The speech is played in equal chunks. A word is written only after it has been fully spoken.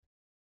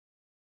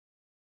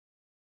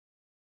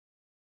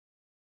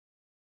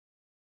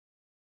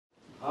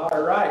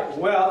All right.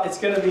 Well, it's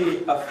going to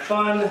be a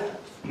fun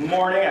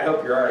morning. I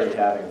hope you're already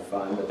having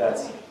fun, but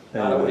that's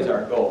not always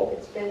our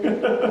goal.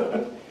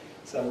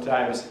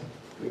 Sometimes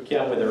we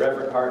come with a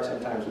reverent heart,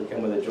 sometimes we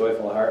come with a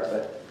joyful heart,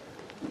 but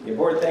the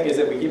important thing is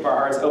that we keep our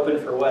hearts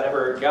open for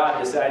whatever God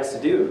decides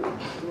to do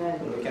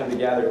when we come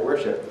together to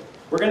worship.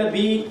 We're going to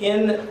be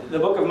in the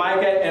book of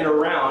Micah and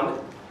around,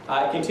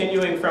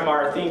 continuing from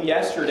our theme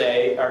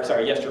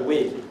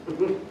yesterweek.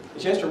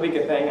 Is yesterweek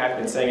a thing? I've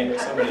been saying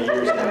it so many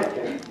years now.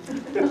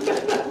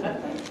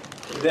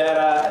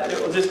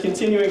 We're just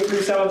continuing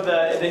through some of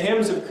the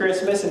hymns of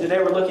Christmas, and today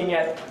we're looking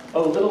at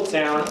O Little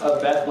Town of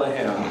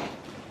Bethlehem.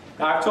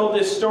 Now, I've told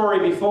this story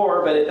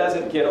before, but it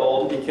doesn't get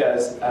old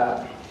because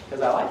I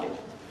like it.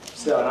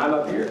 So, and I'm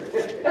up here.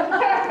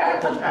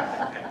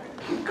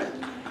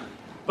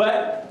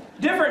 But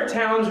different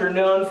towns are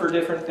known for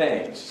different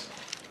things,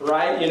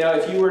 right? You know,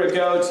 if you were to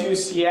go to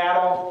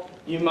Seattle,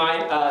 you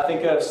might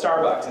think of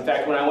Starbucks. In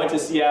fact, when I went to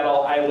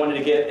Seattle, I wanted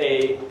to get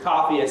a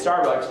coffee at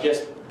Starbucks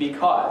just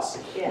because.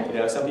 Yeah. You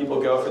know, some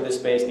people go for the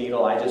Space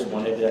Needle. I just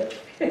wanted to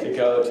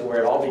go to where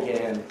it all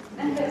began.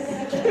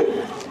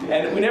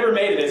 And we never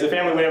made it. As a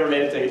family, we never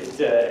made it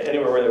to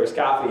anywhere where there was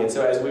coffee. And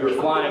so as we were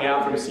flying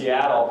out from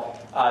Seattle,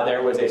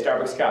 there was a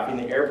Starbucks coffee in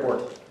the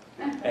airport.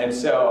 And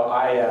so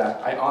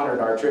I honored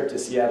our trip to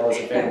Seattle as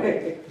a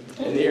family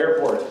in the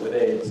airport with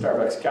a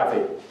Starbucks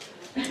coffee.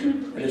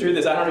 And the truth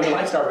is, I don't even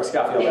like Starbucks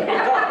coffee all that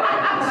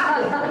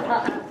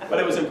much. But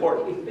it was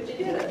important. But you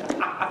did.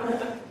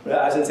 When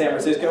I was in San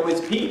Francisco,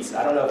 it's Pete's.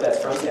 I don't know if that's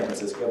from San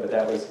Francisco, but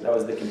that was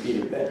the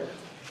competing thing.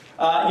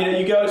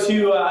 You go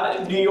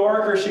to New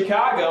York or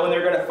Chicago, and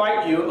they're going to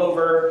fight you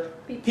over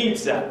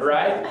pizza,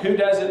 right? Who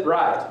does it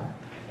right?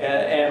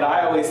 And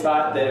I always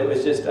thought that it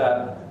was just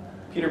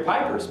Peter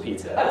Piper's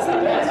pizza. That's the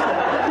best.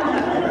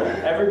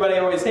 Everybody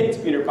always hates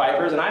Peter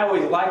Piper's, and I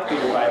always liked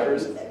Peter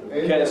Piper's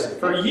because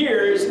for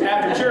years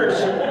after church,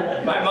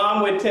 my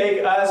mom and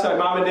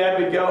dad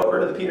would go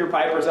over to the Peter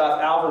Piper's off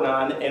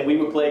Alvernon, and we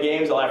would play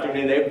games all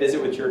afternoon. They would visit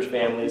with church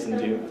families and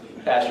do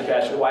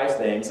pastor wife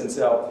things, and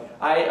so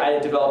I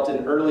developed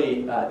an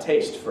early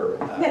taste for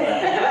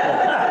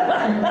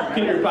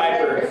Peter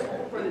Piper.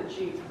 For the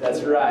cheap.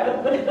 That's right.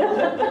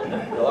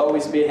 You'll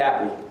always be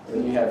happy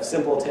when you have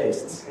simple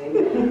tastes.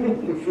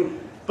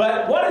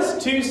 But what is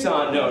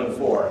Tucson known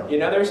for? You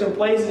know, there's some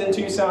places in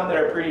Tucson that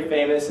are pretty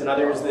famous and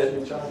others that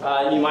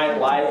you might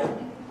like.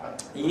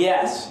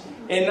 Yes.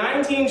 In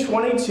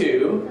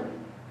 1922,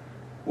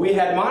 we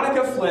had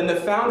Monica Flynn, the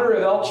founder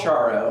of El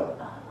Charro.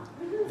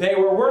 They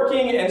were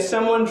working and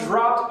someone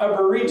dropped a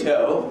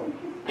burrito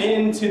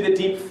into the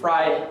deep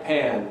fried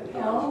pan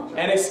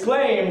and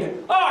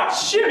exclaimed, "Oh,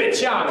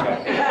 chimichanga!"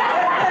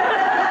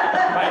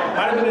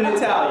 might have been in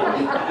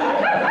Italian.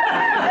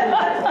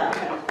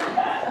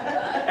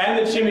 And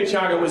the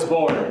chimichanga was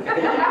born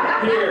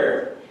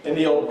here in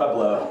the old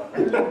Pueblo.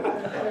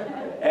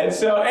 And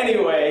so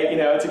anyway, you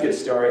know, it's a good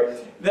story.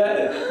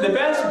 The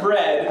best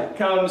bread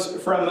comes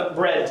from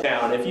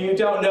Breadtown. If you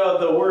don't know,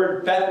 the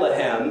word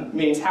Bethlehem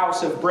means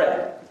house of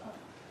bread.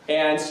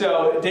 And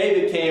so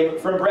David came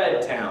from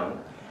Breadtown.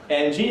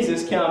 And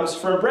Jesus comes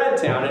from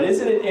Breadtown. And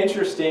isn't it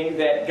interesting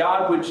that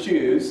God would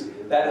choose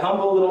that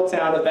humble little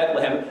town of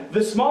Bethlehem,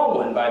 the small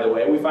one, by the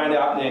way. We find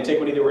out in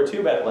antiquity there were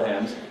two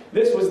Bethlehems.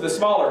 This was the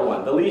smaller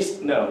one, the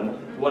least known,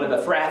 one of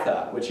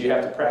Ephrathah, which you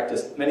have to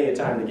practice many a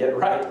time to get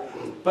right.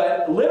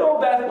 But little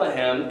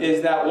Bethlehem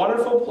is that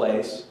wonderful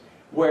place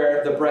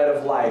where the bread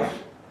of life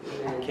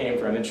came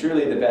from. And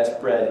truly the best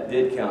bread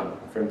did come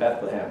from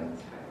Bethlehem,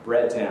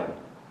 Breadtown.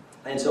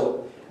 And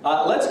so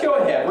let's go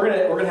ahead. We're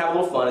gonna have a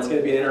little fun. It's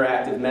going to be an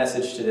interactive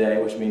message today,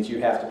 which means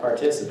you have to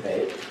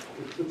participate.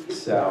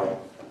 So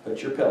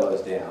put your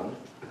pillows down.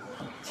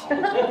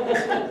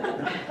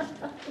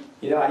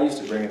 You know, I used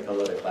to bring a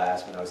pillow to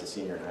class when I was a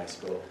senior in high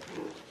school.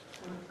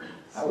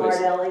 Smart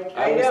aleck.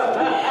 I know.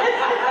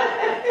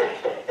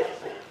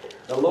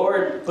 The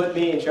Lord put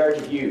me in charge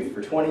of youth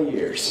for 20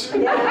 years.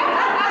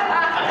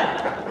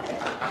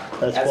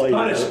 That's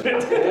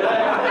punishment.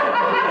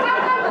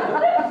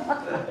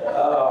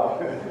 Oh,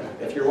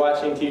 if you're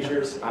watching,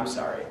 teachers, I'm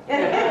sorry.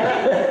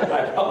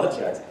 I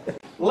apologize.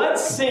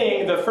 Let's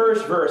sing the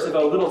first verse of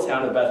O Little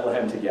Town of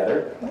Bethlehem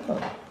together.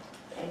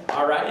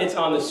 All right, it's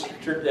on the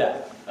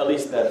at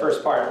least the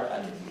first part,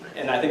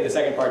 and I think the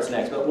second part's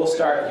next, but we'll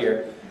start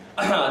here.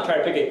 Try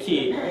to pick a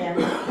key.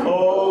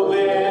 O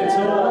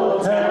little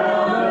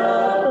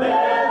town of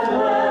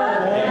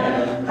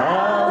Bethlehem,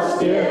 how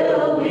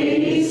still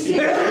we see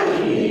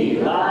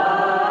thee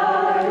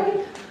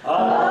lie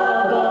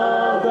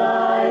above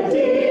thy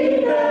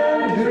deep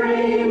and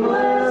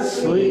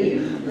dreamless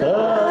sleep.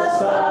 The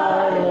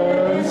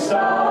silent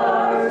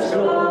stars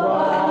go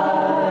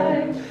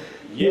by,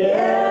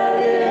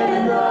 yet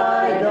in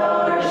thy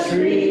dark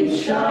street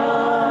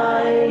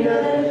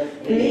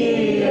shineth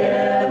the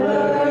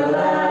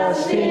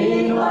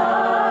everlasting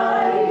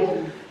light.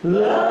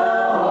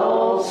 The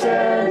hopes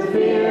and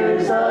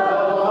fears of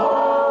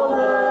all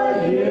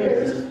the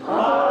years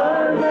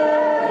are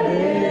met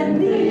in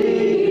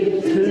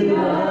thee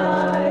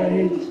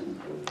tonight.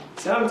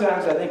 Sometimes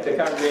sometimes I think the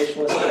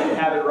Congregationalists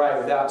have it right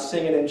without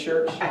singing in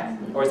church.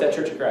 Or is that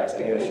Church of Christ? I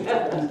think it's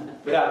Church of Christ.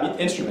 Without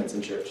instruments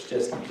in church,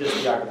 just the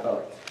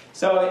acapella.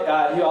 So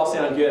you all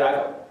sound good.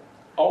 I've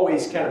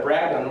always kind of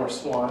bragged on North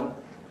Swan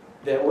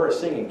that we're a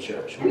singing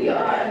church. We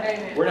are.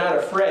 We're not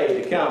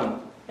afraid to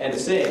come and to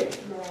sing.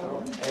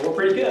 And we're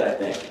pretty good, I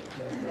think.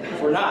 If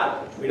we're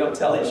not, we don't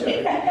tell each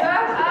other.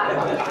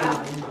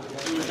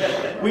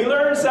 We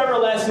learned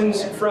several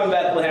lessons from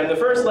Bethlehem. The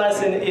first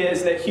lesson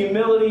is that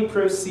humility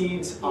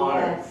precedes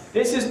honor. Yes.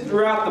 This is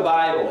throughout the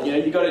Bible. You know,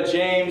 you go to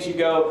James, you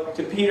go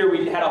to Peter.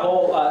 We had a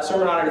whole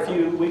sermon on it a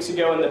few weeks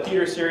ago in the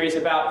Peter series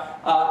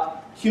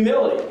about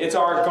humility. It's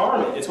our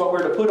garment. It's what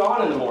we're to put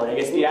on in the morning.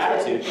 It's the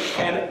attitude.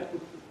 And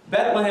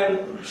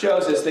Bethlehem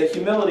shows us that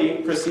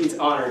humility precedes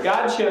honor.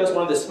 God chose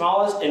one of the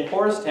smallest and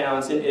poorest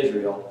towns in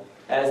Israel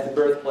as the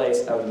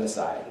birthplace of the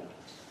Messiah.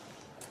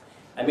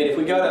 I mean, if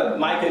we go to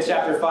Micah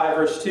chapter 5,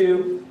 verse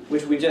 2,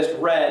 which we just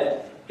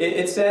read,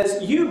 it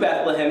says, "You,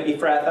 Bethlehem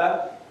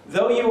Ephrathah,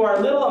 though you are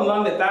little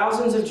among the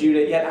thousands of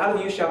Judah, yet out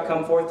of you shall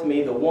come forth to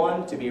me the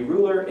one to be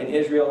ruler in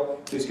Israel,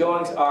 whose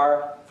goings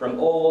are from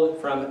old,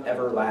 from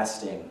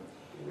everlasting."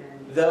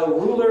 The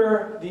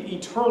ruler, the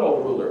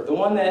eternal ruler, the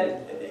one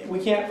that we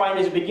can't find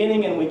his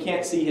beginning and we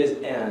can't see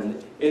his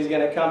end, is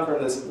going to come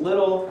from this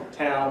little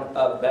town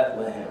of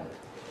Bethlehem.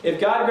 If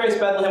God graced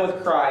Bethlehem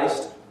with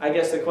Christ, I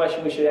guess the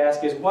question we should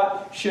ask is,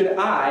 what should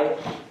I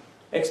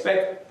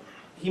expect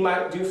he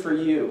might do for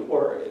you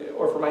or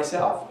for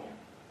myself?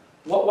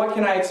 What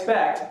can I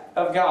expect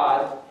of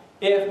God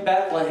if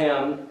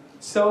Bethlehem,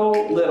 so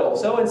little,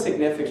 so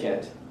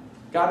insignificant,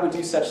 God would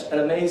do such an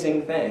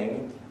amazing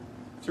thing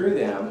through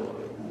them?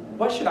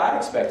 What should I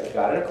expect of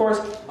God? And of course,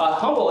 a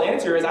humble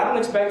answer is I don't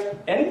expect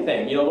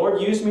anything. You know,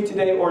 Lord, use me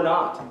today or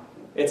not.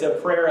 It's a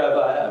prayer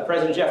of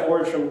President Jeff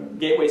Ward from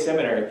Gateway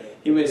Seminary.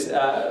 He was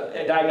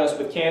diagnosed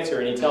with cancer,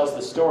 and he tells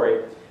the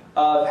story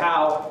of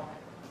how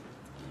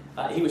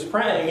he was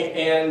praying,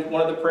 and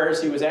one of the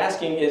prayers he was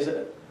asking is,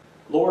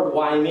 "Lord,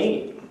 why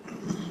me?"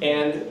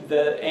 And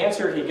the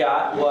answer he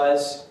got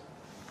was,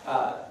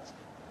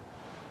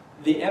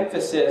 the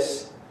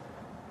emphasis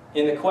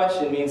in the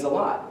question means a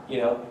lot. You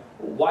know,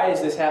 why is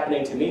this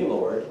happening to me,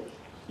 Lord?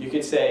 You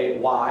could say,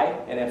 why,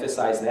 and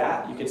emphasize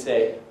that. You could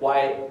say,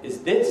 why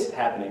is this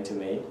happening to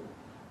me?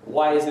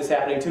 Why is this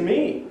happening to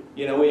me?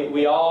 You know,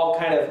 we all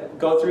kind of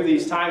go through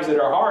these times that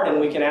are hard, and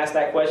we can ask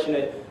that question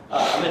in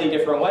many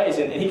different ways.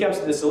 And he comes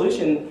to the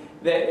solution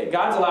that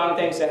God's allowing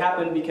things to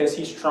happen because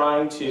he's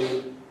trying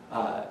to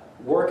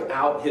work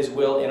out his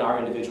will in our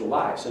individual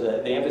lives. So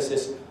the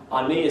emphasis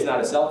on me is not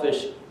a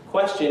selfish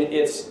question.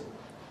 It's,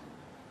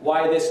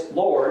 why this,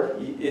 Lord,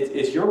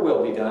 it's your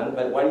will be done,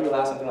 but why do you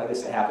allow something like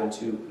this to happen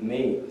to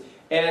me?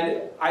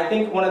 And I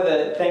think one of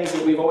the things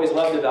that we've always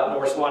loved about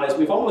North Swan is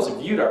we've almost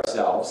viewed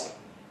ourselves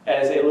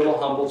as a little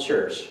humble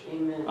church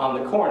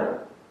on the corner,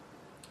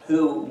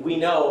 who we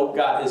know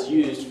God has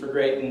used for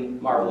great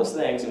and marvelous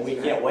things, and we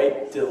can't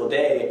wait till the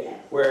day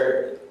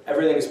where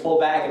everything is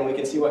pulled back and we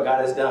can see what God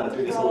has done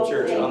through this little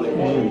church on the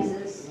corner.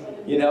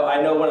 You know,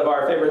 I know one of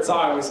our favorite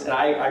songs, and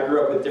I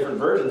grew up with different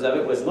versions of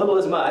it, was "Little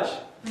as Much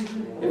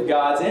if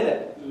God's in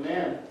it."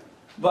 Amen.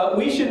 But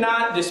we should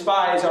not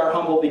despise our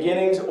humble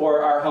beginnings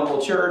or our humble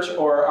church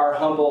or our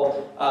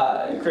humble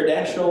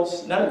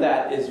credentials. None of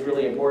that is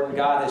really important.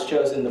 God has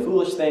chosen the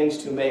foolish things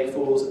to make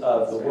fools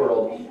of the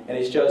world, and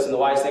he's chosen the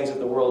wise things of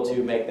the world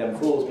to make them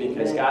fools,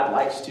 because God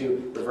likes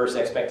to reverse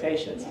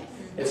expectations.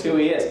 It's who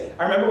he is.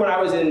 I remember when I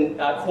was in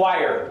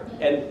choir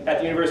at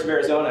the University of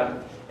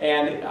Arizona,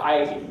 and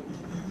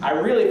I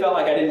really felt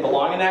like I didn't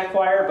belong in that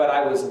choir, but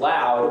I was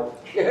loud,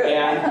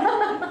 and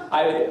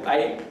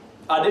I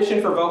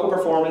auditioned for vocal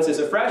performance as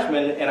a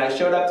freshman, and I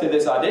showed up to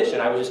this audition.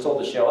 I was just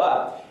told to show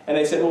up, and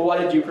they said, "Well, what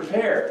did you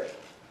prepare?"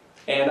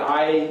 And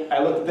I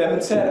looked at them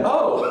and said,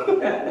 "Oh,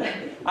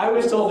 I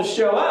was told to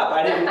show up.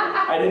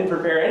 I didn't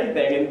prepare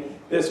anything." And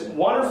this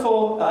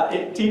wonderful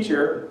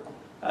teacher,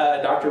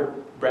 Dr.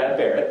 Brad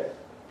Barrett,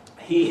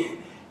 he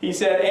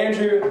said,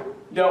 "Andrew,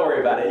 don't worry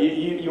about it.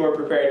 You weren't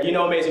prepared. You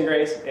know Amazing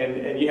Grace,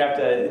 and you have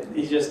to."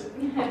 He's just,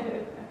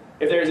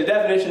 if there's a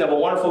definition of a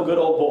wonderful, good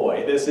old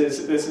boy, this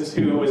is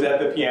who was at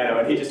the piano,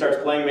 and he just starts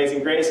playing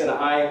Amazing Grace, and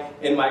I,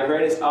 in my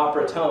greatest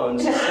opera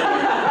tones,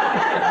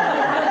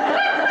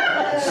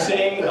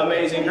 sing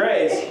Amazing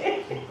Grace,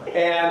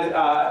 and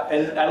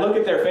I look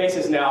at their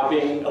faces now,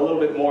 being a little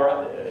bit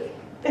more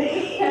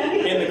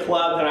in the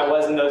club than I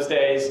was in those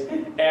days,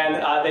 and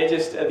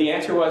the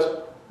answer was,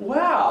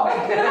 "Wow,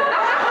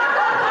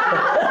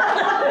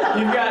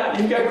 you've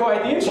got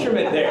quite the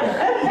instrument there."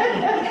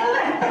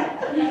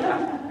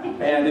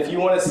 And if you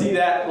want to see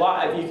that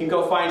live, you can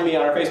go find me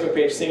on our Facebook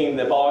page singing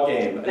the ball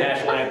game,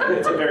 national anthem.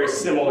 It's a very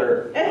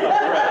similar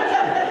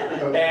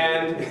approach.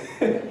 And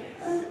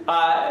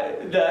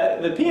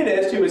the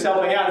pianist who was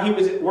helping out, he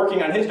was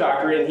working on his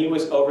doctorate, and he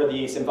was over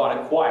the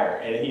symphonic choir.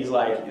 And he's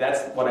like,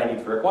 "That's what I need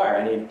for a choir.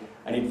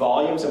 I need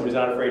volume, someone who's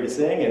not afraid to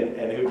sing,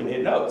 and who can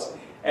hit notes."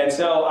 And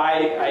so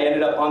I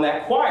ended up on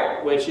that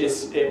choir,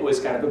 it was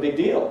kind of a big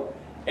deal.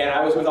 And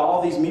I was with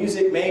all these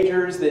music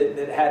majors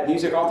that had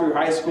music all through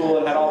high school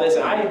and had all this,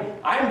 and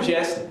I'm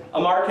just a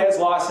Marquez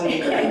Lawson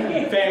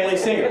family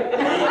singer.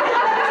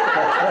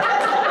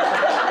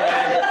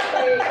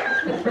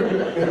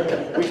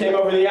 And we came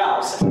over the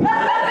Alps.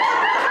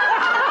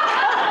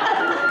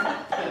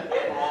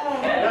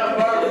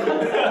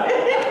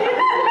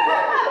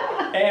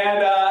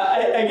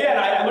 Again,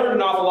 I learned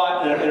an awful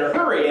lot in a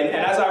hurry, and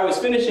as I was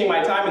finishing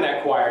my time in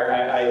that choir,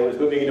 I was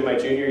moving into my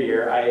junior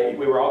year,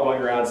 we were all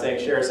going around saying,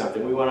 share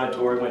something. We went on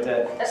tour, went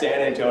to San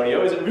Antonio.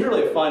 It was a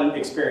really fun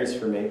experience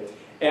for me,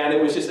 and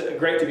it was just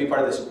great to be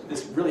part of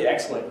this really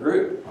excellent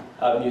group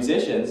of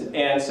musicians.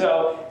 And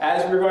so,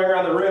 as we were going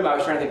around the room, I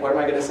was trying to think, what am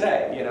I going to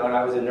say? You know, and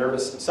I was a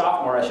nervous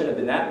sophomore. I shouldn't have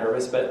been that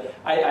nervous, but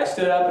I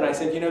stood up and I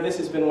said, you know, this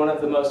has been one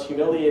of the most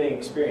humiliating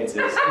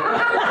experiences.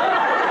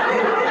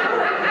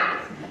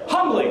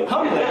 Humbling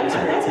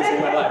experiences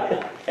in my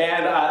life.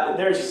 And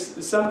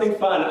there's something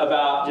fun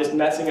about just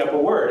messing up a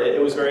word. It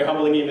was very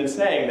humbling even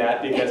saying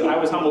that, because I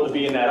was humbled to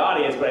be in that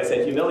audience, but I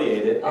said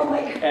humiliated. Oh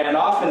my God. And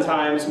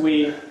oftentimes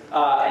we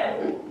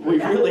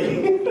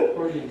really,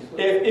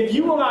 if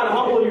you will not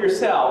humble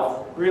yourself,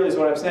 really is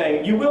what I'm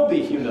saying, you will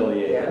be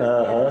humiliated.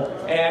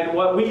 And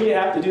what we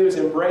have to do is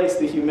embrace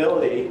the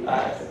humility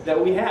that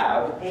we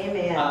have.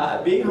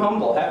 Amen. Be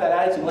humble, have that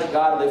attitude, let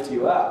God lift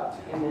you up.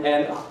 Amen.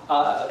 And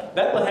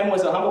Bethlehem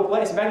was a humble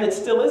place. In fact, it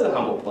still is a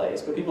humble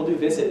place, but people do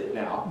visit it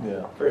now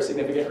for a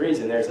significant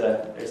reason. There's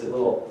a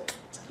little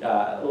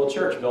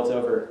church built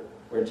over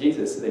where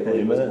Jesus, they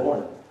believe, was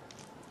born.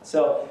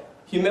 So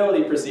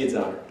humility precedes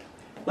honor.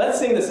 Let's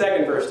sing the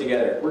second verse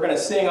together. We're going to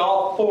sing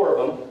all four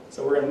of them,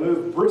 so we're going to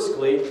move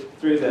briskly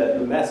through the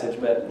message,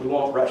 but we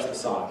won't rush the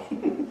song.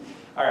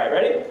 All right,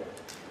 ready?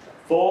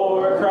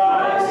 For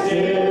Christ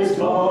is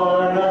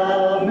born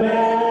of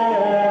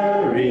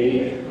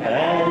Mary,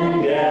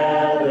 and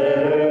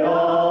gathered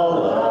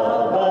all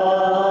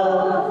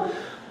above,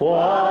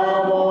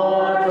 while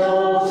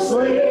mortals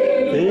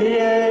sleep, the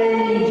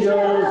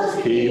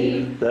angels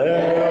keep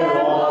their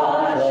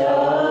watch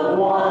of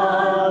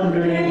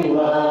wandering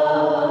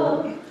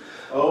love.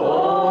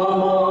 O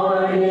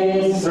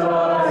morning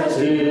stars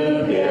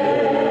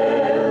together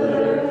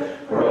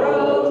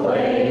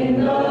proclaim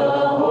the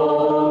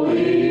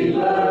holy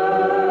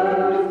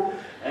birth,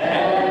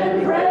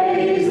 and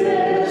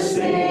praises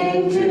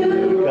sing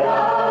to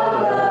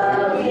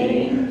God the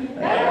King,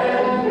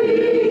 and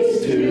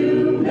peace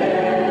to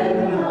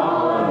men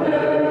on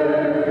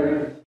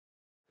earth.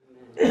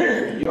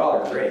 You all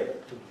are great.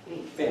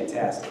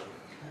 Fantastic.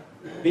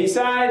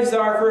 Besides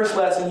our first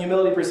lesson,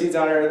 humility precedes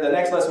honor, the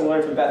next lesson we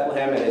learned from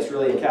Bethlehem, and it's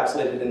really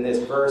encapsulated in this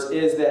verse,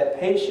 is that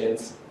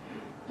patience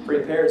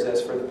prepares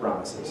us for the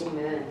promises.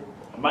 Amen.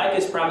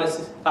 Micah's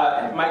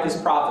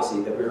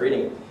prophecy that we're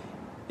reading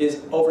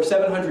is over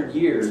 700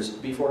 years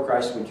before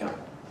Christ would come.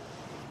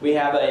 We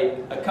have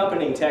an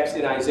accompanying text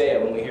in Isaiah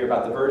when we hear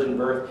about the virgin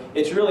birth.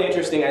 It's really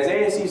interesting.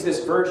 Isaiah sees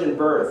this virgin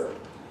birth,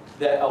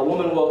 that a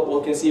woman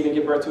will conceive and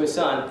give birth to a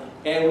son.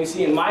 And we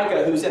see in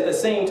Micah, who's at the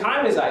same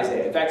time as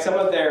Isaiah. In fact, some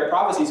of their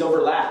prophecies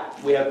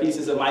overlap. We have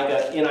pieces of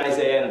Micah in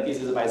Isaiah and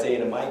pieces of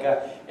Isaiah in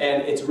Micah.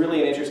 And it's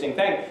really an interesting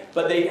thing.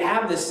 But they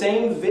have the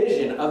same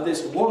vision of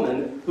this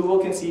woman who will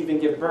conceive and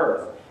give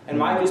birth. And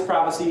Micah's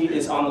prophecy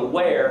is on the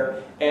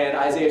where, and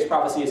Isaiah's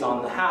prophecy is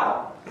on the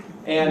how.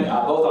 And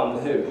both on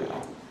the who.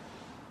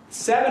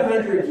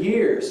 700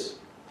 years.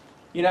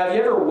 You know, have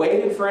you ever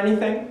waited for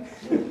anything?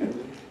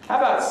 How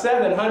about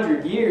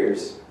 700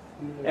 years?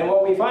 And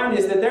what we find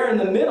is that they're in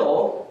the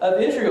middle of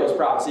Israel's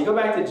prophecy. Go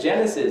back to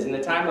Genesis in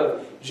the time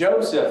of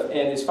Joseph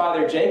and his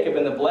father Jacob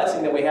and the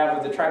blessing that we have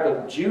with the tribe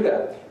of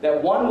Judah.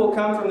 That one will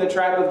come from the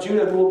tribe of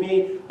Judah who will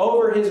be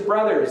over his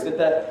brothers, that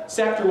the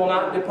scepter will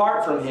not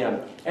depart from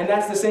him. And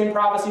that's the same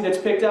prophecy that's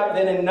picked up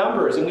then in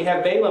Numbers. And we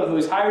have Balaam who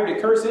is hired to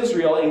curse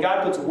Israel, and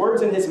God puts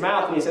words in his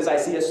mouth and he says, I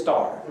see a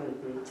star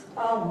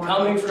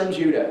coming from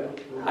Judah.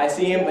 I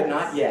see him, but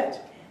not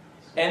yet.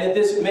 And that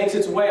this makes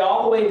its way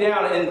all the way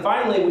down, and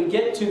finally we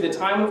get to the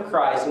time of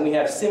Christ, and we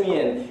have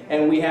Simeon,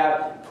 and we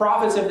have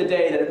prophets of the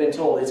day that have been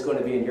told it's going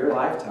to be in your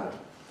lifetime.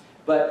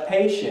 But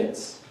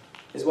patience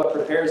is what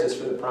prepares us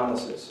for the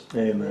promises.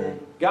 Amen.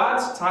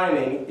 God's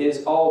timing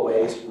is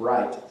always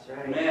right. That's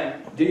right.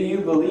 Amen. Do you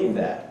believe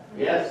that?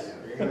 Yes.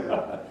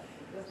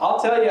 I'll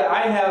tell you,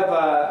 I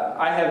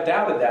have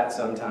doubted that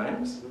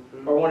sometimes,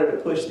 or wanted to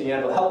push the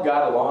envelope, help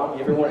God along.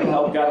 You ever wanted to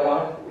help God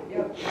along?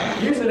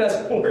 Usually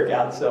doesn't work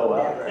out so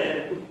well.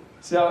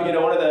 So, you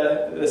know, one of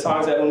the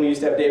songs that when we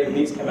used to have David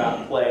Lees come out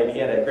and play, and he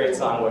had a great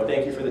song where,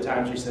 thank you for the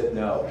times you said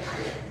no.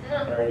 I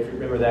don't know if you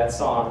remember that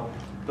song.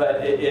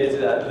 But it is,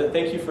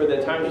 thank you for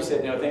the times you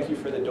said no, thank you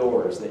for the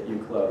doors that you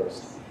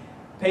closed.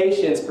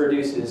 Patience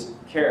produces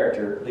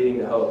character, leading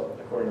to hope,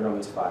 according to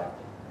Romans 5.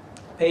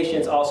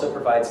 Patience also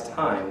provides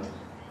time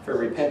for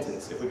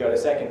repentance. If we go to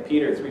 2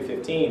 Peter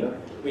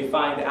 3:15, we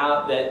find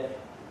out that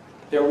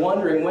they're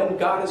wondering when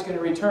God is going to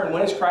return.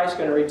 When is Christ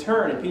going to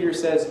return? And Peter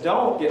says,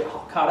 don't get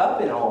caught up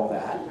in all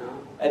that.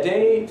 A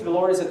day to the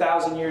Lord is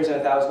 1,000 years, and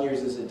 1,000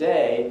 years is a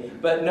day.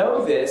 But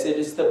know this, it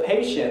is the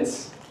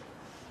patience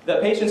The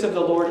patience of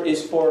the Lord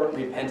is for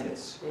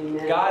repentance.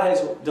 Amen. God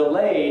has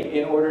delayed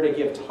in order to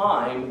give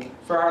time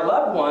for our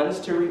loved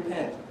ones to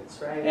repent.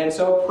 That's right. And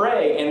so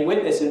pray and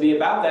witness and be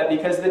about that,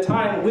 because the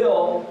time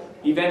will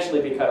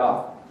eventually be cut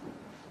off.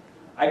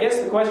 I guess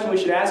the question we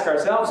should ask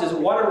ourselves is,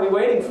 what are we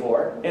waiting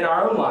for in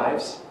our own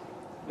lives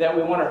that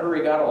we want to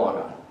hurry God along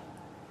on?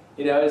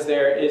 You know,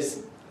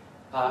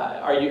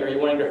 are you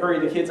wanting to hurry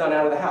the kids on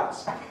out of the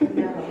house?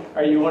 No.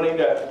 Are you wanting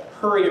to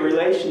hurry a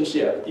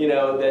relationship, you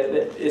know,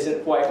 that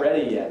isn't quite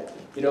ready yet?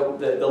 You know,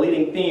 the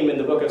leading theme in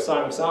the book of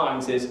Song of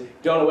Songs is,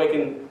 don't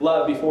awaken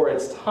love before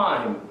it's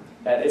time.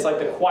 It's like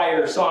the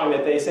choir song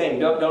that they sing,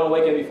 don't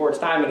awaken before it's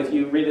time. And if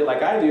you read it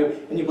like I do,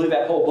 and you believe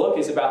that whole book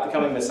is about the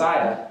coming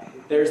Messiah,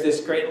 there's this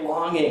great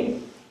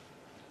longing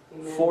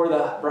Amen. for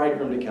the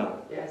bridegroom to come.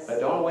 Yes. But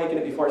don't awaken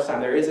it before it's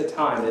time. There is a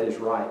time that is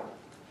right.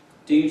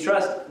 Do you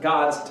trust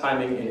God's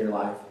timing in your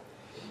life?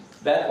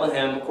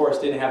 Bethlehem, of course,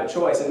 didn't have a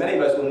choice. And many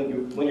of us,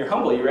 when you're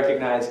humble, you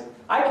recognize,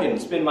 I can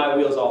spin my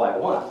wheels all I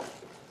want,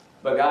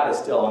 but God is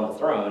still on the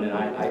throne, and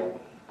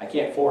I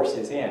can't force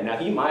his hand. Now,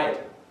 he might,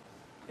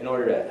 in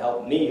order to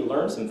help me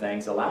learn some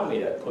things, allow me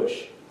to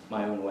push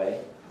my own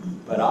way.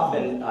 But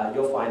often,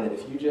 you'll find that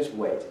if you just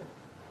wait,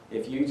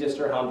 if you just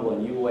are humble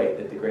and you wait,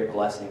 that the great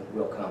blessing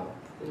will come.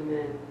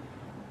 Amen.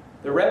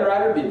 The Red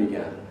Rider be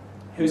begun.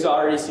 Who's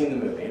already seen the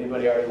movie?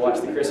 Anybody already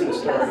watched the Christmas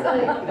Story?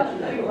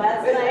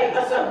 Last night,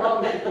 so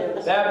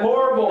romantic. That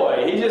poor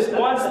boy, he just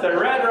wants the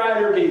Red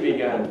Rider be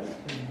begun.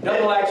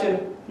 Double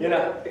action, you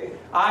know.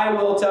 I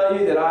will tell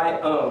you that I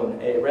own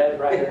a Red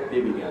Rider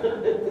be begun.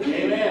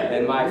 Amen.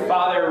 And my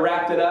father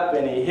wrapped it up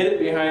and he hid it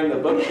behind the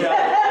bookshelf.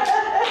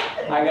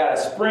 I got a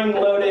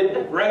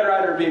spring-loaded Red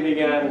Rider be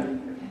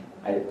begun.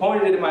 I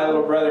pointed it at my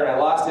little brother and I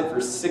lost it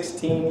for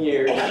 16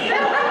 years.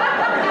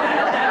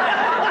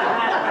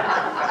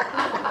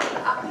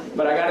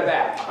 But I got it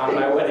back on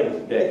my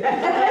wedding day.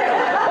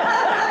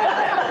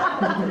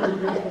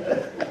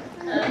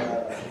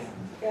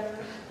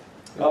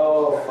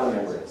 Oh, fun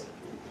memories.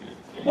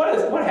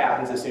 What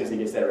happens as soon as he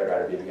gets that Red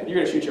Rider beat again? You're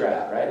going to shoot your eye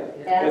out, right?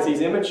 Yeah. Because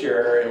he's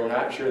immature and we're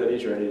not sure that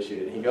he's ready to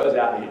shoot it. He goes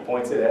out and he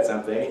points it at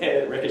something and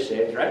it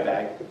ricochets right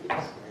back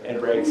and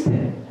breaks.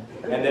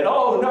 And then,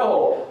 oh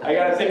no, I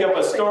got to think up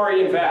a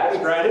story in fast,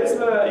 right? It's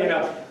the, you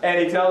know, and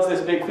he tells this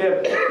big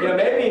fib. You know,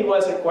 maybe he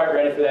wasn't quite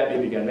ready for that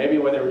BB gun. Maybe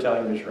what they were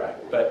telling him was right.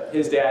 But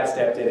his dad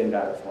stepped in and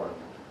got it for him.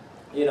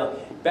 You know,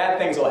 bad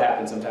things will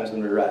happen sometimes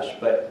when we rush,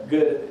 but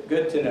good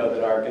to know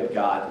that our good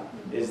God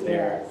is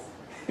there.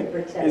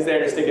 Yes. Is there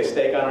to stick a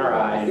stake on our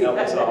eye and help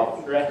us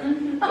all, right?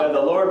 But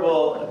the Lord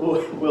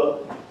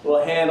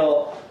will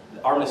handle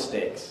our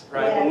mistakes,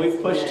 right? Yes. When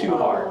we've pushed too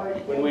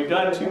hard, when we've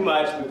done too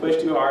much, we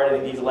push too hard,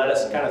 and He's let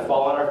us kind of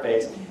fall on our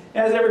face.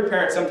 As every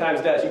parent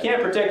sometimes does. You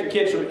can't protect your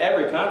kids from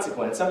every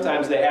consequence.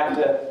 Sometimes they have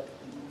to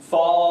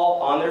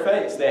fall on their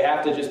face. They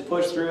have to just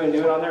push through and do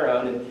it on their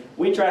own. And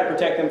we try to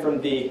protect them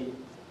from the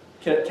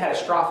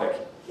catastrophic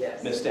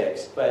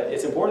mistakes. But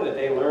it's important that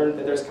they learn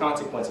that there's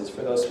consequences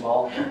for those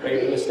small,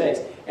 regular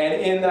mistakes. And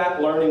in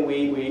that learning,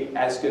 we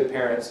as good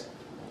parents,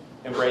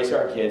 embrace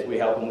our kids. We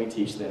help them, we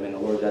teach them, and the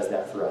Lord does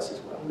that for us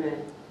as well.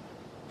 Amen.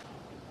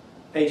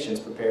 Patience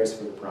prepares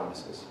for the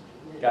promises.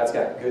 God's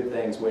got good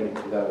things waiting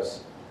for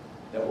those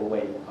that will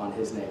wait on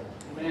His name.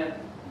 Amen.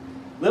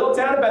 Little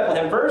town of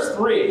Bethlehem, verse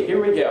 3.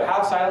 Here we go.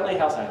 How silently,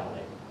 how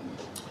silently.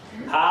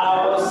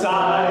 How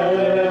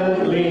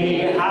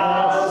silently,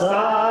 how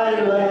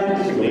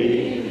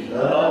silently,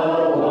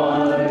 the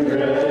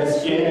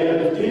wondrous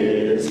gift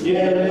is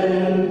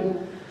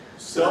given.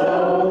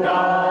 So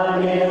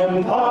God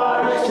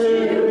imparts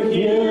to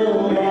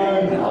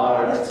human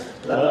hearts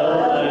the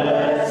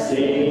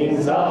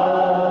blessings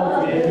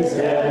of His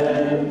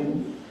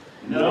heaven.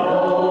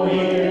 No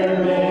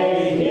ear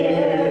may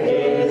hear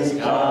His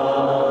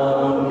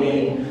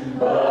coming,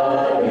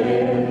 but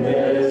in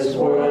this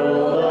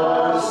world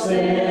of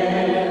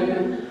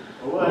sin,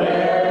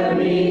 where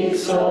meek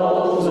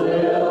souls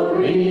will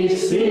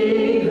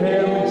receive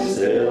Him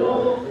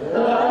still,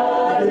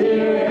 the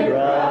dear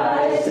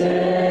Christ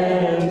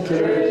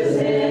enters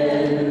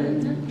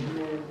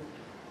in.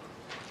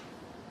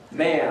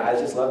 Man, I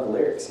just love the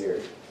lyrics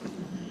here.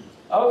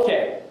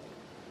 Okay.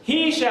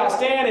 He shall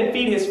stand and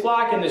feed his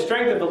flock in the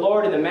strength of the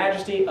Lord and the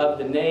majesty of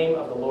the name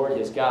of the Lord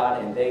his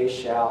God, and they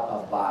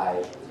shall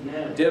abide.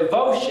 Amen.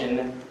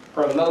 Devotion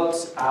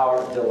promotes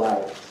our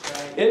delight.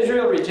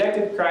 Israel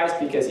rejected Christ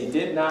because he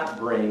did not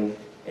bring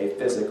a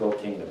physical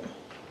kingdom.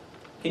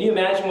 Can you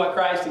imagine what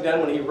Christ had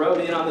done when he rode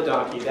in on the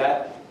donkey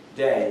that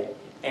day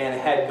and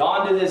had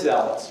gone to the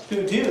Zealots,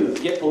 who do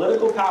get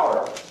political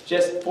power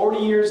just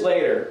 40 years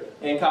later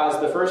and caused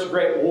the first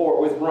great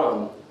war with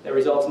Rome that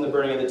results in the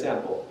burning of the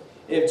temple?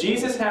 If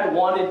Jesus had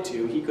wanted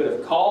to, he could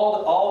have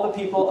called all the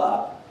people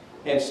up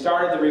and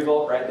started the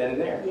revolt right then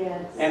and there.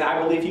 Yes. And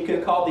I believe he could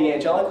have called the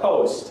angelic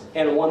host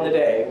and won the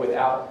day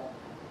without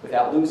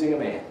losing a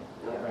man.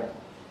 Right?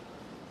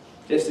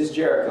 Just as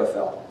Jericho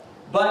fell.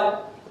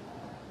 But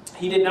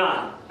he did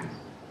not.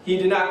 He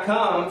did not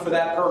come for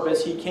that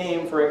purpose. He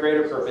came for a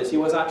greater purpose. He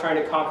was not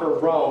trying to conquer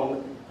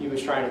Rome. He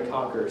was trying to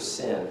conquer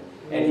sin.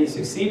 And he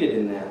succeeded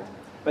in that.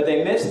 but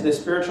they miss the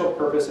spiritual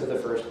purpose of the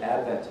first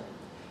Advent.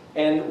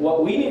 And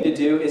what we need to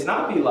do is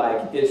not be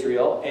like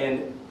Israel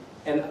and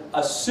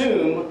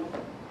assume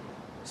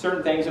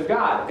certain things of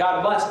God.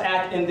 God must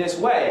act in this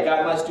way.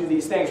 God must do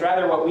these things.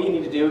 Rather, what we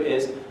need to do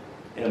is,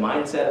 in a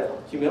mindset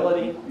of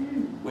humility,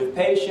 with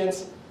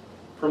patience,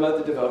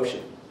 promote the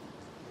devotion.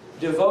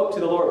 Devote to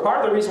the Lord.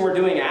 Part of the reason we're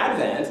doing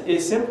Advent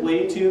is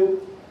simply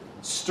to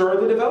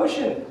stir the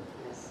devotion.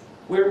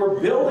 We're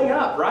building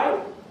up,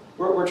 right?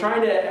 We're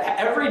trying to,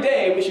 every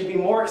day we should be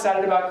more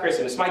excited about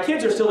Christmas. My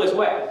kids are still this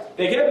way.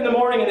 They get up in the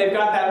morning and they've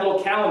got that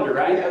little calendar,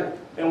 right? Yeah.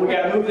 And we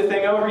got to move the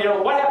thing over. You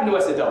know, what happened to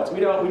us adults?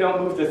 We don't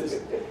move this.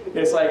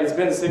 It's like it's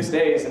been 6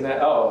 days and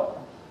that, oh.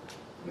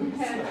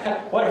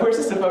 Where's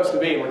this supposed to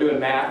be? We're doing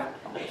math.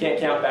 Can't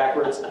count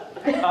backwards.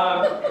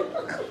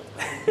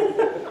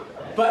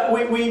 But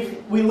we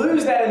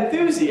lose that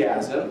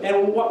enthusiasm,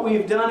 and what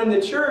we've done in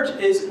the church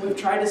is we've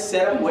tried to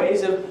set up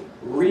ways of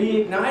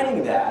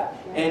reigniting that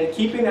and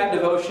keeping that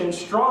devotion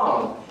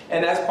strong.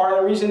 And that's part of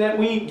the reason that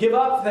we give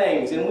up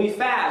things and we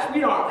fast.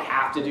 We don't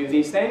have to do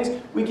these things.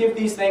 We give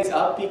these things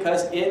up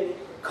because it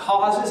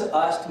causes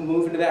us to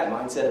move into that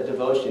mindset of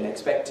devotion,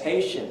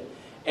 expectation.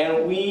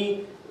 And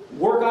we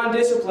work on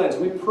disciplines.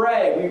 We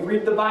pray. We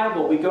read the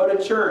Bible. We go to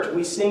church.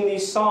 We sing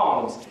these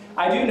songs.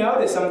 I do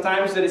notice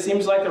sometimes that it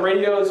seems like the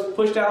radio has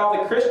pushed out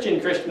all the Christian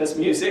Christmas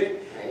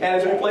music and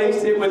has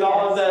replaced it with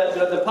all of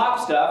the pop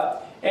stuff.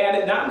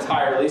 And not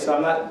entirely, so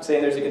I'm not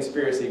saying there's a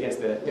conspiracy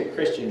against the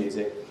Christian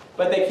music,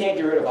 but they can't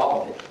get rid of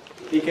all of it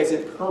because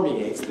it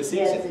permeates the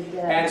season. Yes, it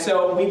does. And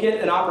so we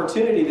get an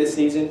opportunity this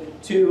season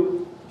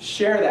to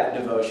share that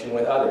devotion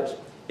with others.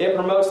 It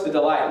promotes the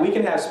delight. We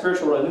can have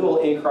spiritual renewal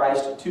in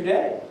Christ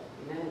today.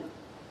 Amen.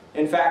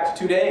 In fact,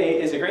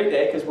 today is a great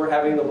day because we're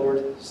having the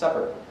Lord's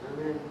Supper.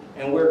 Amen.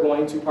 And we're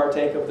going to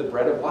partake of the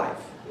bread of life.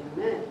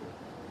 Amen.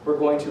 We're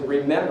going to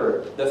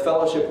remember the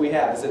fellowship we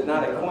have. Is it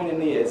not a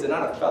koinonia? Is it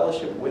not a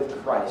fellowship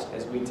with Christ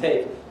as we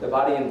take the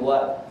body and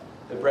blood,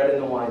 the bread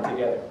and the wine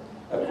together?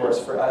 Of course,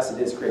 for us it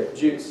is grape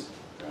juice.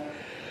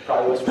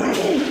 Probably was for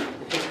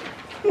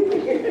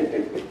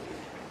you.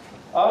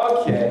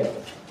 Okay.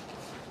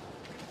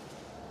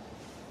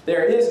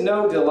 There is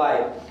no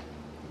delight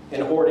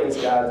in hoarding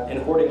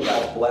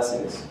God's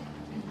blessings.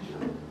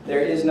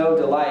 There is no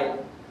delight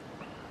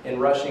in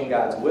rushing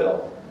God's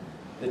will.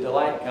 The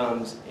delight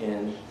comes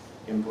in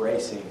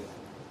embracing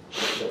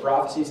the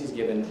prophecies He's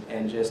given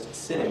and just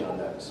sitting on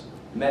those,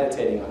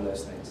 meditating on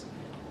those things.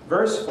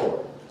 Verse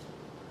 4.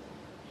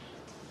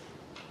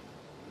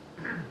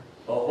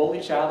 O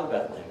holy child of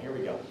Bethlehem. Here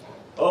we go.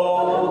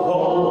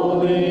 O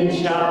holy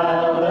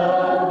child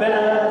of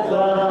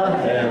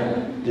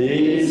Bethlehem,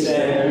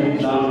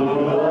 descend to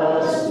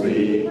us,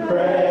 we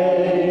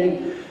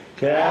pray.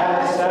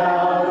 Cast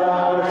out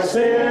our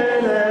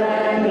sin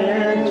and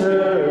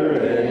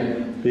enter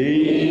in.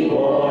 Be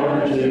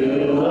born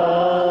to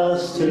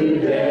us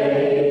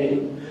today.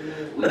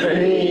 We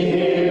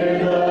hear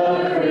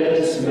the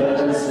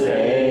Christmas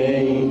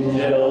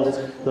angels,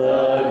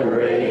 the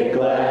great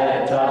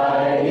glad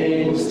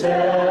tidings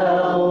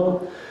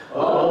tell.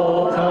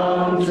 Oh,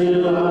 come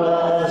to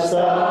us,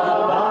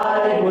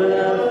 abide with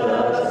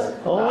us,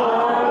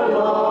 our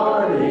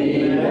Lord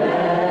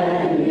Emmanuel.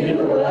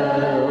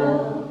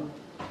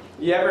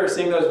 You ever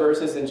sing those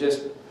verses and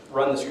just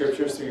run the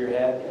scriptures through your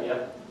head?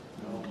 Yep.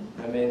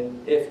 I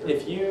mean,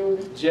 if you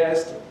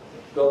just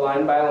go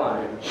line by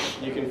line,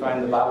 you can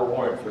find the Bible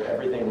warrant for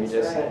everything we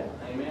just sang.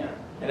 Amen.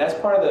 And that's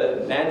part of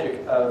the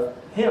magic of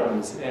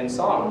hymns and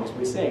songs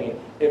we sing.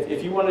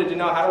 If you wanted to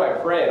know how do I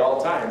pray at all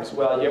times,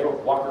 well, you ever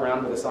walk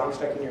around with a song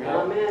stuck in your head?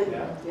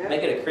 Amen. Yeah.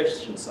 Make it a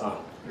Christian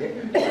song. Make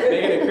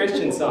it a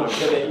Christian song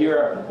so that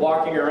you're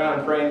walking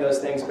around praying those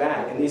things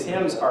back. And these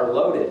hymns are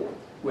loaded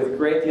with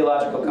great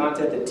theological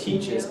content that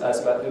teaches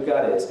us about who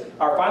God is.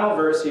 Our final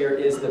verse here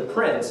is the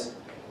Prince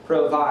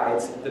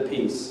provides the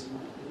peace.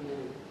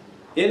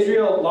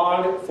 Israel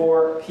longed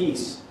for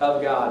peace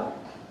of God.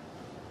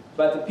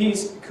 But the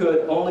peace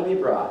could only be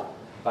brought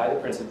by the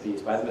Prince of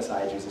Peace, by the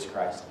Messiah, Jesus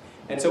Christ.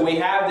 And so we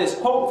have this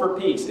hope for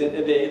peace.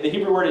 The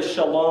Hebrew word is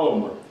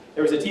shalom.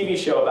 There was a TV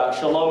show about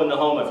shalom in the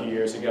home a few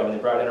years ago, and they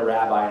brought in a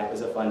rabbi, and it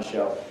was a fun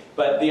show.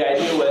 But the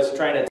idea was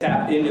trying to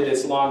tap into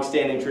this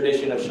long-standing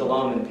tradition of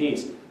shalom and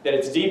peace, that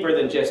it's deeper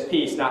than just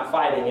peace, not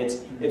fighting.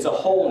 It's a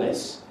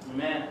wholeness.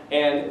 Amen.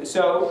 And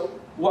so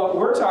what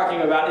we're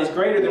talking about is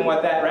greater than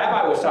what that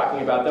rabbi was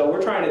talking about, though.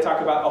 We're trying to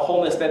talk about a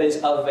wholeness that is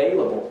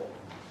available.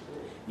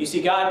 You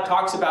see, God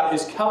talks about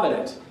His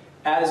covenant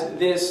as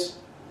this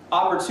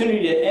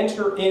opportunity to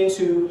enter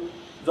into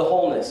the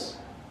wholeness.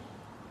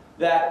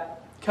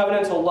 That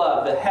covenantal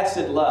love, the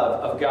Hesed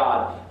love of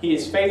God. He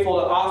is faithful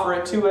to offer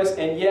it to us,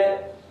 and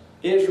yet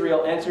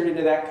Israel entered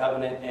into that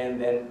covenant and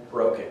then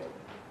broke it.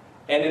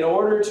 And in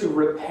order to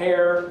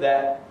repair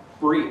that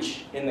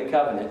breach in the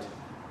covenant,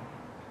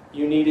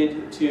 you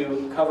needed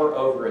to cover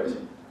over it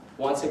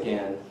once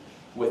again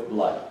with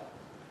blood.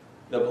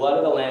 The blood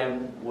of the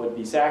lamb would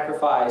be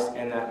sacrificed,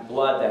 and that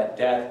blood, that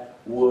death,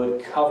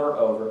 would cover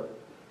over.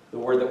 The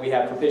word that we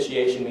have,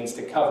 propitiation, means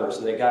to cover,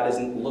 so that God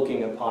isn't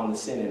looking upon the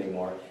sin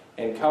anymore.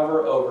 and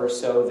cover over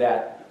so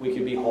that we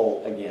could be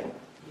whole again.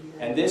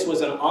 And this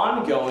was an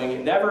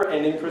ongoing,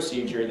 never-ending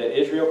procedure that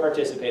Israel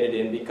participated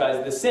in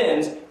because the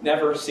sins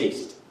never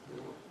ceased.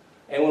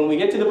 And when we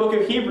get to the book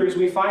of Hebrews,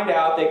 we find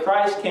out that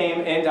Christ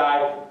came and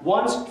died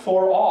once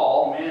for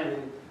all,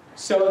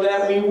 so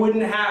that we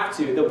wouldn't have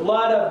to. The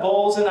blood of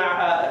bulls and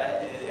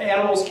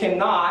animals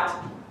cannot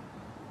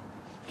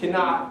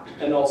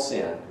annul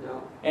sin.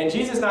 No. And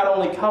Jesus not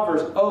only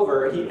covers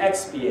over, he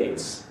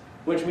expiates,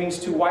 which means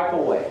to wipe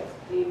away.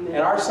 Amen. And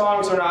our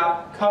songs are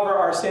not cover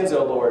our sins,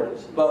 O Lord,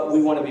 but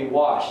we want to be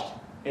washed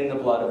in the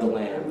blood of the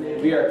Lamb.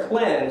 Amen. We are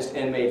cleansed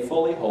and made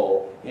fully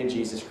whole in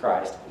Jesus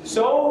Christ.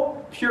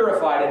 So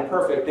purified and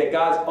perfect that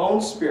God's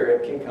own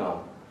Spirit can come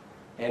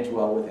and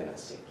dwell within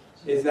us.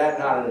 Is that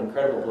not an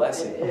incredible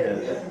blessing? It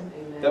is.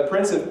 Amen. The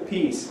Prince of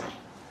Peace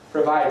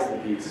provides the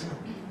peace.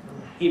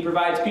 He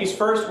provides peace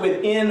first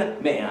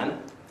within man,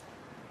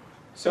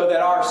 so that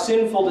our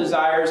sinful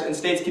desires and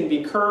states can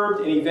be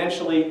curbed and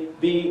eventually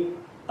be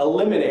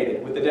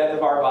eliminated with the death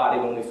of our body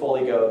when we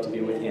fully go to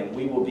be with Him.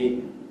 We will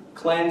be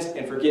cleansed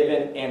and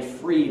forgiven and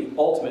freed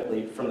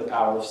ultimately from the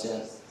power of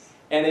sin.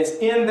 And it's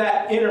in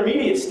that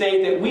intermediate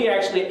state that we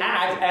actually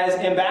act as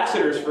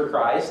ambassadors for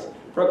Christ,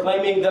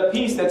 proclaiming the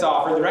peace that's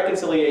offered, the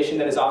reconciliation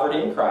that is offered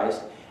in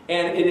Christ.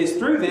 And it is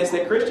through this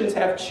that Christians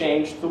have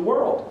changed the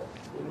world.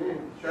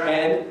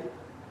 Amen.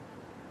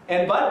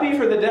 And but be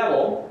for the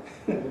devil,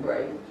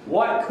 Right.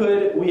 what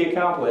could we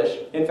accomplish?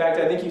 In fact,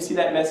 I think you see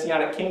that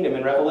messianic kingdom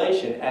in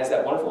Revelation as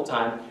that wonderful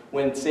time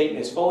when Satan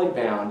is fully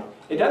bound.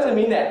 It doesn't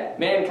mean that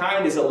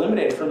mankind is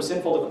eliminated from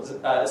sinful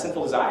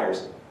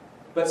desires.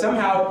 But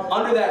somehow,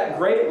 under that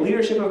great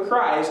leadership of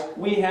Christ,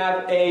 we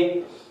have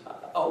a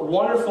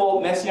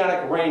wonderful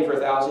messianic reign for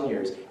 1,000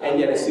 years. And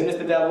yet, as soon as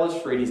the devil is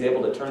freed, he's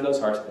able to turn those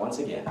hearts once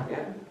again.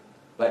 Yeah.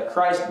 But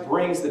Christ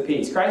brings the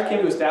peace. Christ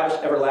came to establish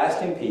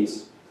everlasting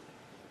peace.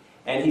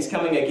 And He's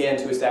coming again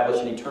to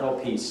establish an eternal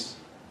peace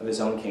of His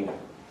own kingdom.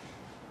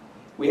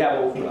 We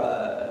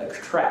have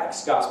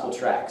tracts, gospel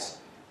tracts.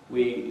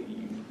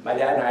 My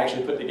dad and I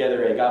actually put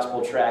together a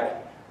gospel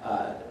tract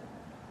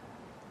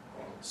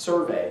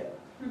survey.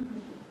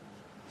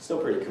 Still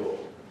pretty cool.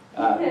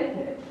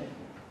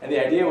 And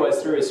the idea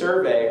was through a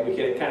survey, we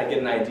could kind of get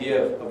an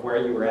idea of where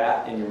you were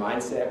at in your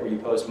mindset. Were you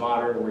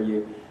postmodern? Were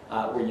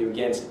you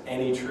against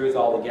any truth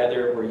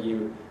altogether? Were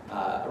you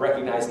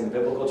recognizing the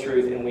biblical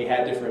truth? And we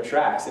had different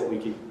tracts that we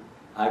could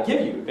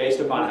give you based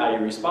upon how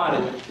you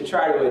responded to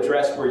try to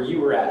address where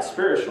you were at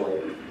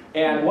spiritually.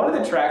 And one of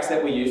the tracts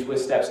that we used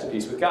was Steps to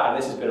Peace with God.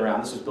 This has been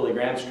around. This was Billy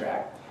Graham's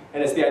tract.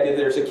 And it's the idea that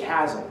there's a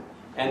chasm.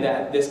 And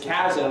that this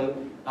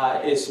chasm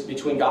is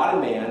between God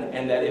and man.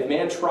 And that if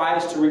man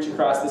tries to reach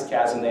across this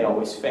chasm, they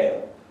always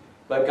fail.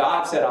 But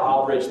God said,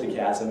 I'll bridge the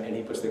chasm. And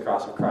He puts the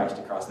cross of Christ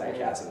across that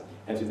chasm.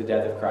 And through the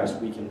death of Christ,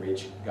 we can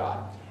reach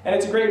God. And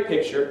it's a great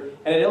picture.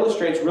 And it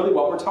illustrates really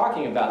what we're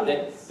talking about.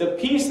 That the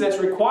peace that's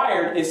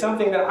required is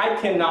something that I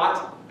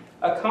cannot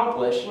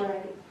accomplish.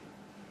 Right.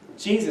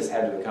 Jesus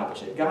had to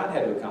accomplish it. God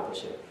had to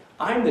accomplish it.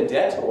 I'm the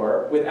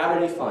debtor without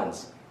any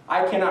funds.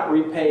 I cannot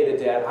repay the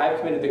debt. I've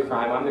committed the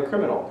crime. I'm the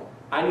criminal.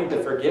 I need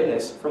the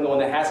forgiveness from the one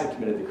that hasn't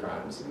committed the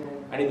crimes.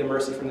 I need the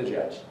mercy from the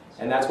judge.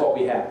 And that's what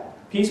we have.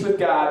 Peace with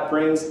God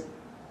brings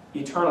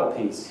eternal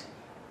peace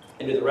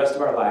into the rest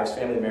of our lives,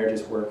 family,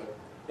 marriages, work.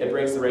 It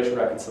brings the racial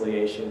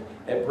reconciliation.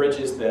 It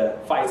bridges the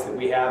fights that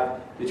we have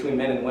between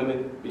men and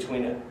women,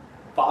 between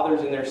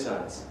fathers and their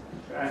sons.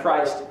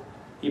 Christ,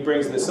 He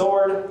brings the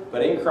sword,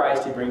 but in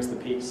Christ He brings the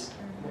peace.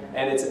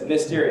 And it's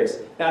mysterious.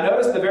 Now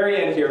notice the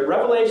very end here,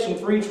 Revelation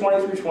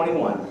 3:20 through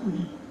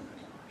 21.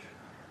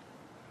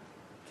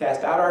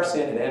 Cast out our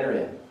sin and enter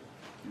in.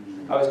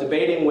 I was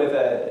debating with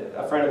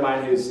a friend of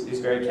mine who's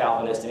very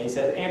Calvinist, and he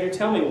said, Andrew,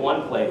 tell me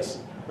one place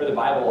where the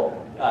Bible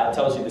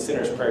tells you the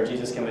sinner's prayer,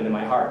 Jesus, come into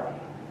my heart.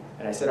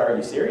 And I said, are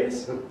you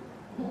serious?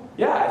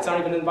 Yeah, it's not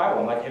even in the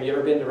Bible. I'm like, have you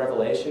ever been to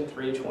Revelation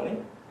 3:20?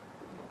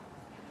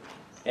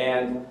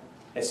 And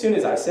as soon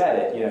as I said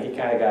it, he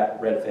kind of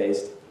got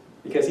red-faced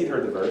because he'd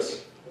heard the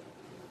verse.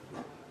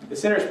 The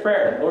sinner's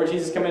prayer, Lord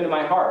Jesus, come into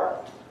my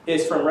heart,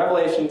 is from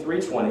Revelation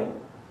 3:20.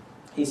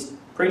 He's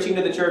preaching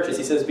to the churches.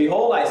 He says,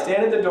 behold, I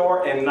stand at the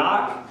door and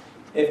knock.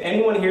 If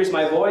anyone hears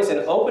my voice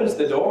and opens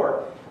the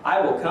door, I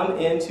will come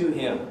into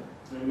him.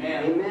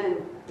 Amen.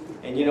 Amen.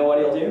 And you know what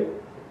He'll do?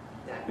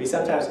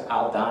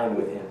 I'll dine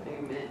with Him,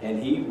 Amen.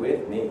 and He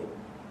with me.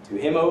 To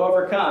him who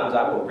overcomes,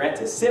 I will grant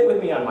to sit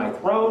with me on my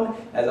throne,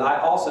 as I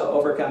also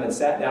overcome and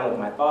sat down with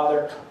my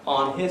Father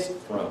on His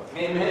throne.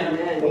 Amen.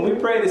 Amen. When we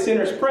pray the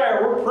sinner's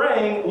prayer, we're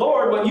praying,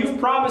 Lord, what You've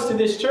promised to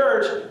this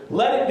church,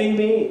 let it be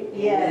me.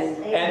 Yes.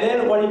 And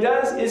then what He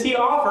does is He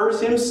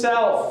offers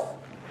Himself.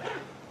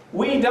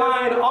 We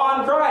dine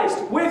on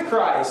Christ, with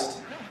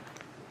Christ.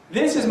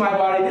 This is my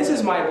body, this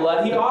is my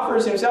blood. He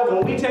offers Himself.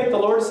 When we take the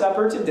Lord's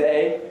Supper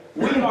today,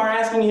 we are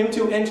asking Him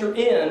to enter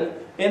in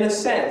a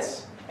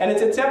sense. And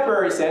it's a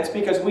temporary sense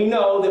because we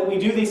know that we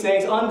do these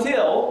things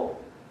until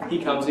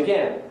He comes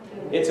again.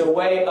 It's a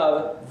way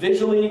of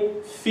visually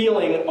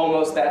feeling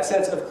almost that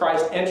sense of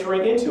Christ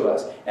entering into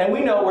us. And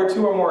we know where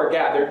two or more are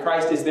gathered,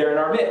 Christ is there in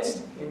our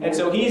midst. And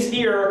so he's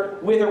here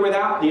with or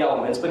without the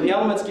elements, but the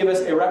elements give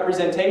us a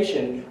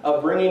representation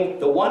of bringing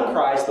the one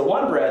Christ, the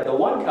one bread, the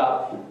one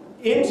cup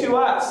into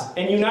us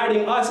and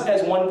uniting us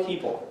as one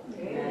people.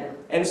 Amen.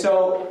 And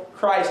so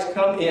Christ,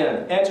 come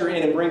in, enter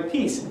in, and bring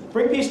peace.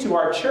 Bring peace to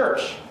our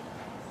church,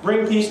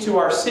 bring peace to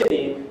our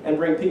city, and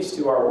bring peace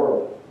to our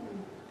world.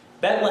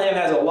 Bethlehem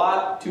has a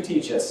lot to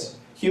teach us.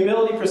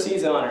 Humility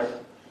precedes honor.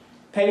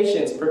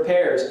 Patience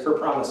prepares for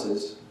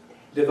promises.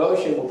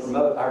 Devotion will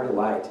promote our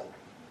delight.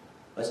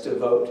 Let's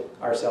devote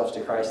ourselves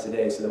to Christ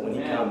today so that when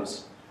He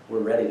comes, we're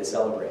ready to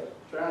celebrate.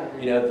 That's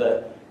right. You know,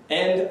 the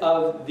end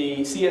of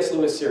the C.S.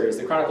 Lewis series,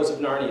 The Chronicles of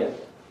Narnia,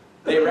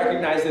 they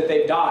recognize that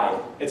they've died.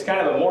 It's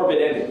kind of a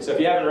morbid ending. So if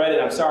you haven't read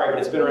it, I'm sorry, but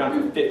it's been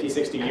around for 50,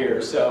 60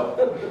 years.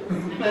 So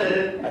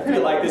I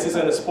feel like this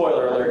isn't a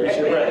spoiler alert. You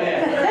should have read it.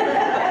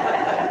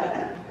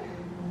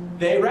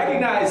 They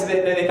recognized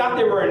that they thought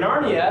they were in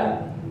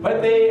Narnia,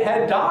 but they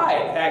had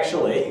died,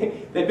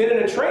 actually. They'd been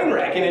in a train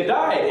wreck and had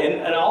died.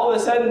 And all of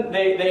a sudden,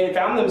 they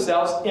found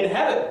themselves in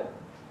heaven.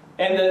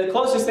 And the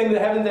closest thing to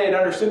heaven they had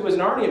understood was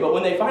Narnia. But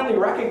when they finally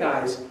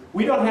recognized,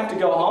 we don't have to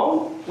go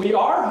home, we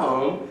are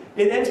home,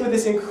 it ends with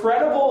this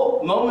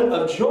incredible moment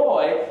of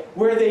joy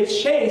where they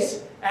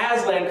chase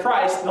Aslan,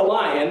 Christ, the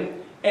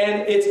lion,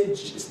 and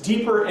it's just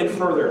deeper and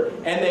further.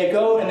 And they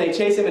go and they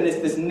chase him, and it's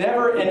this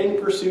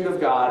never-ending pursuit of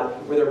God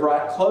where they're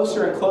brought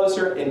closer and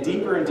closer and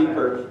deeper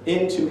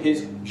into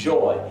His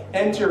joy.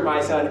 Enter,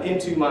 my son,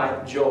 into my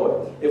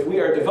joy. If we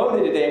are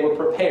devoted today, we're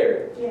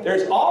prepared. Yes.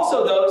 There's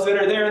also those that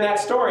are there in that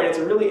story, and it's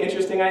a really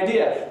interesting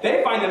idea.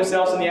 They find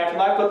themselves in the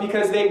afterlife, but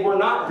because they were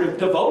not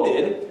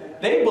devoted,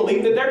 they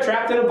believe that they're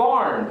trapped in a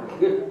barn.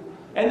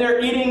 And they're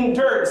eating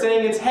dirt,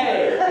 saying it's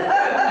hay.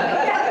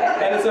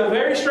 And it's a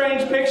very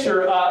strange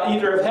picture,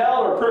 either of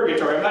hell or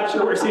purgatory. I'm not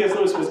sure where C.S.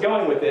 Lewis was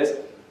going with this.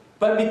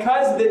 But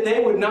because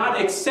they would not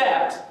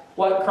accept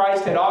what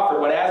Christ had offered,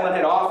 what Aslan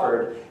had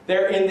offered,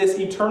 they're in this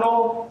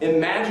eternal,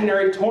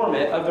 imaginary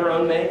torment of their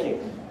own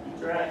making.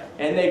 That's right.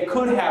 And they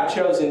could have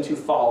chosen to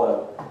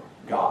follow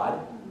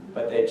God,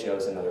 but they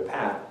chose another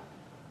path.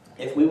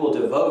 If we will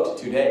devote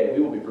today,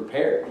 we will be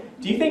prepared.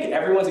 Do you think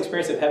everyone's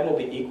experience of heaven will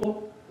be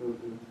equal?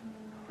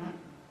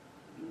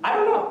 I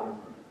don't know.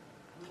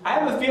 I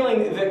have a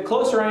feeling that the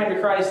closer I am to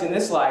Christ in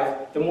this life,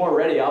 the more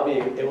ready I'll be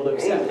able to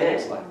accept the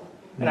next life.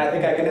 And I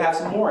think I can have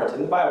some more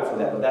in the Bible for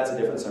that, but that's a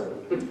different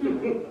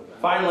sermon.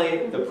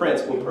 Finally, the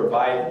Prince will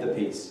provide the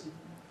peace.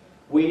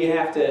 We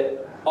have to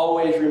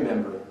always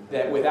remember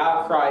that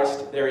without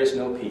Christ, there is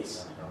no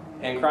peace.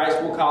 And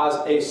Christ will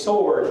cause a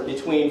sword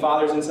between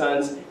fathers and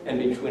sons and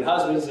between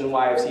husbands and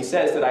wives. He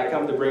says that I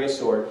come to bring a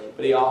sword,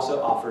 but He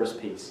also offers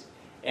peace.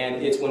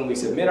 And it's when we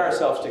submit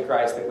ourselves to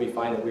Christ that we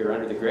find that we are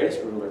under the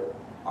greatest ruler,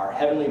 our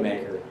heavenly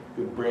Maker,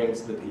 who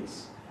brings the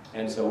peace.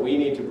 And so we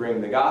need to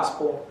bring the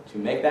gospel to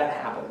make that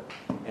happen.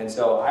 And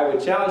so I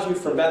would challenge you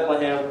from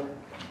Bethlehem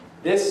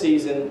this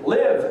season,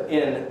 live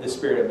in the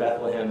spirit of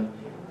Bethlehem,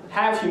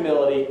 have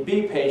humility,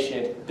 be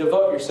patient,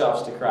 devote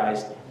yourselves to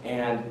Christ,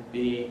 and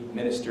be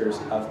ministers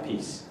of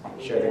peace.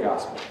 Share the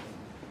gospel.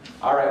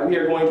 All right, we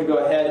are going to go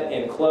ahead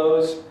and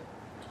close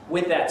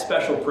with that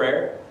special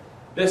prayer,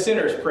 the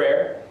sinner's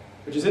prayer,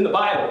 which is in the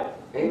Bible.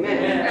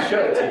 Amen. Show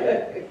it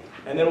to you.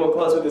 And then we'll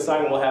close with the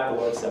song and we'll have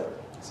the Lord's Supper.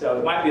 So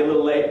it might be a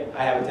little late.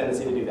 I have a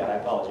tendency to do that. I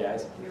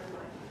apologize.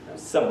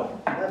 Somewhat.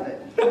 Love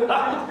it.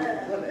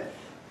 Love it.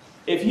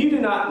 If you do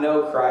not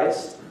know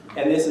Christ,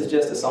 and this is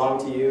just a song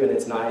to you and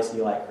it's nice and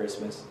you like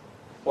Christmas,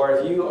 or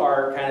if you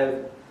are kind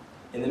of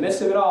in the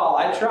midst of it all,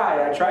 I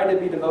tried to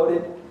be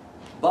devoted,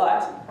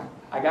 but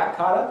I got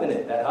caught up in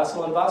it, that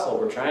hustle and bustle.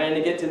 We're trying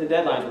to get to the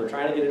deadlines. We're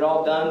trying to get it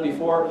all done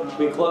before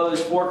we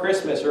close for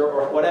Christmas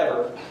or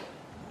whatever.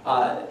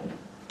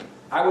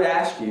 I would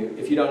ask you,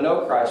 if you don't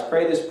know Christ,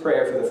 pray this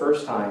prayer for the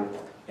first time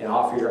and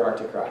offer your heart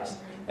to Christ.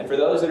 And for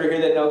those that are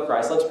here that know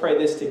Christ, let's pray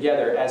this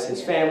together as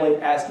His family,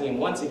 asking Him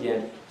once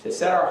again to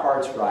set our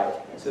hearts right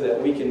so that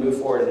we can move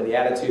forward in the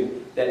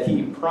attitude that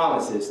He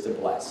promises to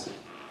bless.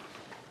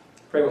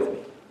 Pray with me.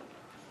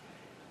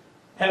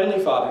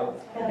 Heavenly Father,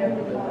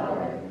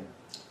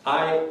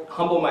 I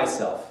humble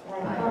myself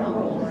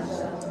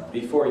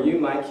before you,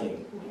 my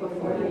King.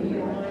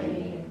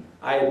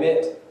 I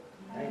admit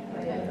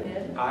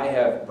I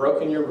have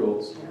broken your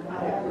rules.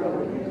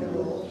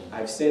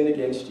 I've sinned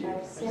against you.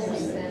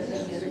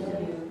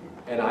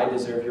 And I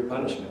deserve your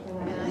punishment.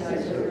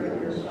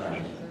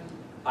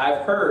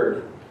 I've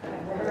heard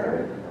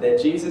that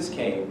Jesus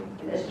came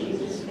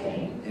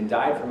and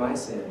died for my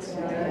sins.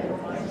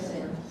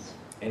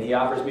 And He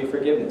offers me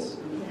forgiveness.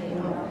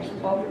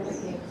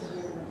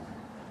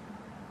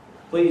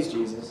 Please,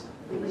 Jesus,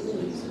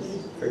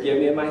 forgive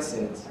me of my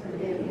sins.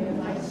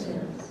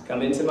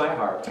 Come into my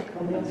heart.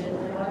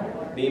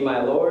 Be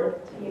my Lord.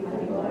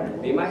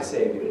 Be my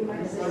Savior.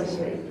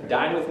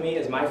 Dine with me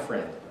as my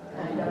friend.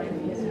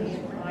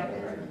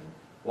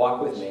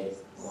 Walk with me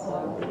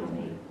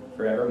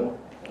forevermore.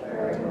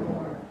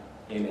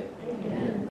 Amen.